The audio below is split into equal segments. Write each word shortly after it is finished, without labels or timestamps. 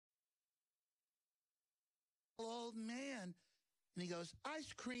old man. And he goes,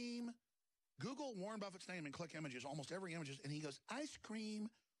 ice cream. Google Warren Buffett's name and click images, almost every image. And he goes, ice cream.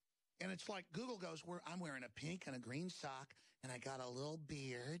 And it's like Google goes, I'm wearing a pink and a green sock, and I got a little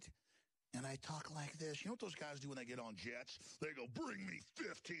beard, and I talk like this. You know what those guys do when they get on jets? They go, bring me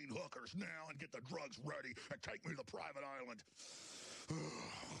 15 hookers now and get the drugs ready and take me to the private island.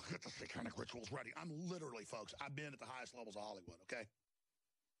 Get the satanic rituals ready. I'm literally, folks, I've been at the highest levels of Hollywood, okay?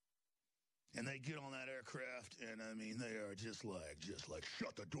 And they get on that aircraft, and, I mean, they are just like,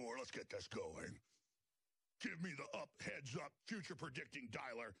 shut the door, let's get this going. Give me the heads up, future predicting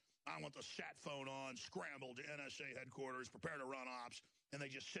dialer. I want the sat phone on, scrambled to NSA headquarters, prepare to run ops, and they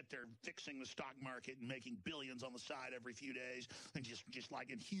just sit there fixing the stock market and making billions on the side every few days, and just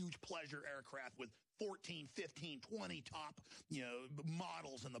like in huge pleasure aircraft with 14, 15, 20 top,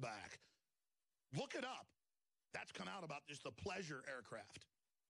 models in the back. Look it up. That's come out about just the pleasure aircraft.